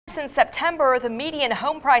Since September, the median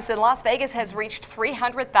home price in Las Vegas has reached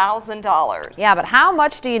 $300,000. Yeah, but how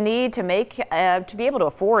much do you need to to be able to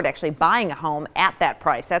afford actually buying a home at that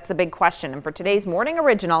price? That's the big question. And for today's Morning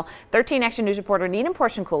Original, 13 Action News reporter Nina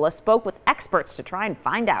Porciuncula spoke with experts to try and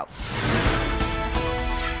find out.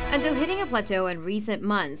 Until hitting a plateau in recent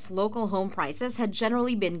months, local home prices had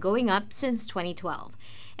generally been going up since 2012.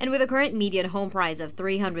 And with a current median home price of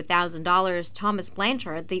 $300,000, Thomas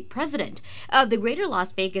Blanchard, the president of the Greater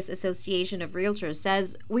Las Vegas Association of Realtors,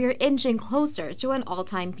 says we're inching closer to an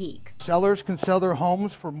all-time peak. Sellers can sell their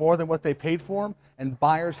homes for more than what they paid for them, and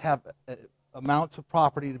buyers have amounts of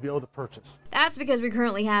property to be able to purchase. That's because we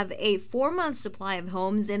currently have a 4-month supply of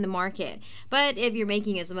homes in the market. But if you're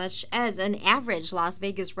making as much as an average Las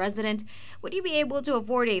Vegas resident, would you be able to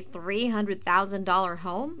afford a $300,000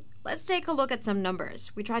 home? Let's take a look at some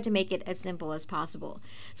numbers. We tried to make it as simple as possible.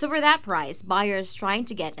 So for that price, buyers trying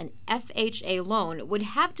to get an FHA loan would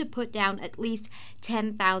have to put down at least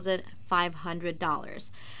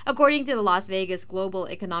 $10,500. According to the Las Vegas Global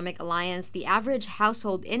Economic Alliance, the average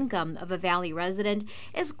household income of a Valley resident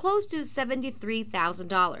is close to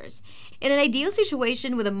 $73,000. In an ideal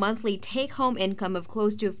situation with a monthly take-home income of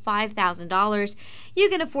close to $5,000, you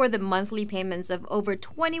can afford the monthly payments of over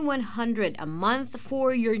 $2,100 a month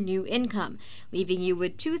for your new income, leaving you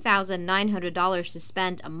with $2,900 to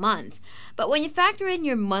spend a month. But when you factor in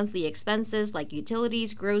your monthly expenses like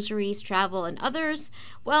utilities, groceries, travel, and others,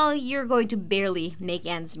 well, you're going to barely make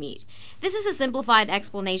ends meet. This is a simplified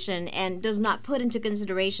explanation and does not put into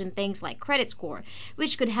consideration things like credit score,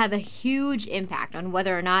 which could have a huge impact on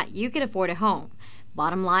whether or not you can afford a home.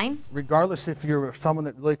 Bottom line, regardless if you're someone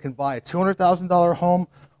that really can buy a $200,000 home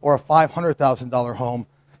or a $500,000 home,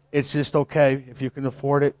 it's just okay if you can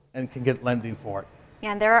afford it and can get lending for it.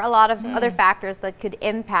 And there are a lot of other factors that could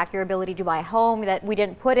impact your ability to buy a home that we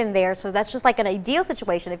didn't put in there. So that's just like an ideal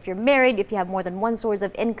situation. If you're married, if you have more than one source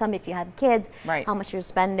of income, if you have kids, how much you're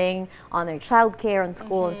spending on their child care and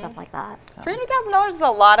school and stuff like that. So. $300,000 is a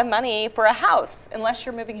lot of money for a house, unless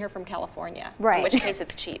you're moving here from California. Right. In which case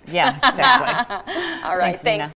it's cheap. Yeah, exactly. All right, thanks.